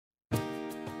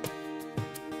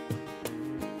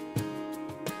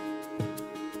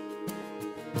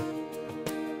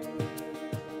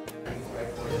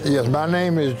Yes, my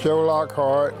name is Joe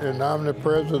Lockhart, and I'm the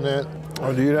president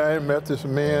of the United Methodist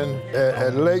Men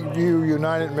at Lakeview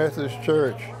United Methodist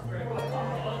Church.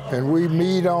 And we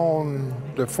meet on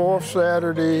the fourth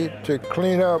Saturday to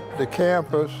clean up the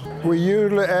campus. We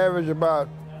usually average about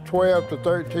 12 to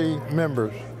 13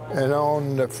 members. And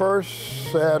on the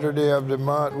first Saturday of the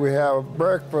month, we have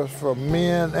breakfast for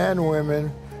men and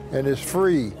women, and it's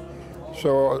free.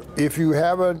 So if you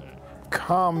haven't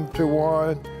come to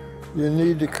one, you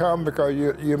need to come because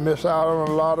you miss out on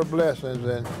a lot of blessings,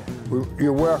 and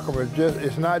you're welcome.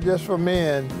 It's not just for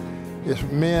men, it's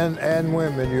men and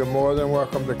women. You're more than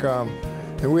welcome to come.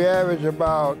 And we average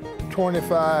about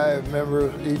 25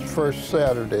 members each first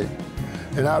Saturday.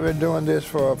 And I've been doing this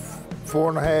for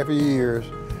 4.5 years,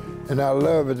 and I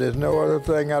love it. There's no other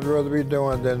thing I'd rather be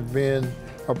doing than being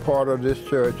a part of this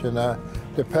church. And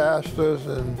the pastors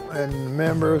and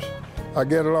members, I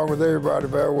get along with everybody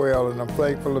very well, and I'm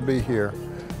thankful to be here.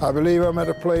 I believe I'm at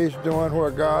a place doing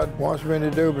what God wants me to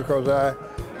do, because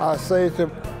I say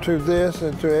to this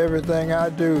and to everything I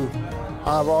do,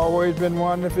 I've always been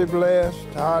wonderfully blessed,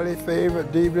 highly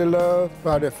favored, deeply loved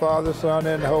by the Father, Son,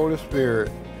 and the Holy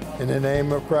Spirit. In the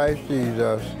name of Christ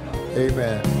Jesus,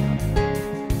 amen.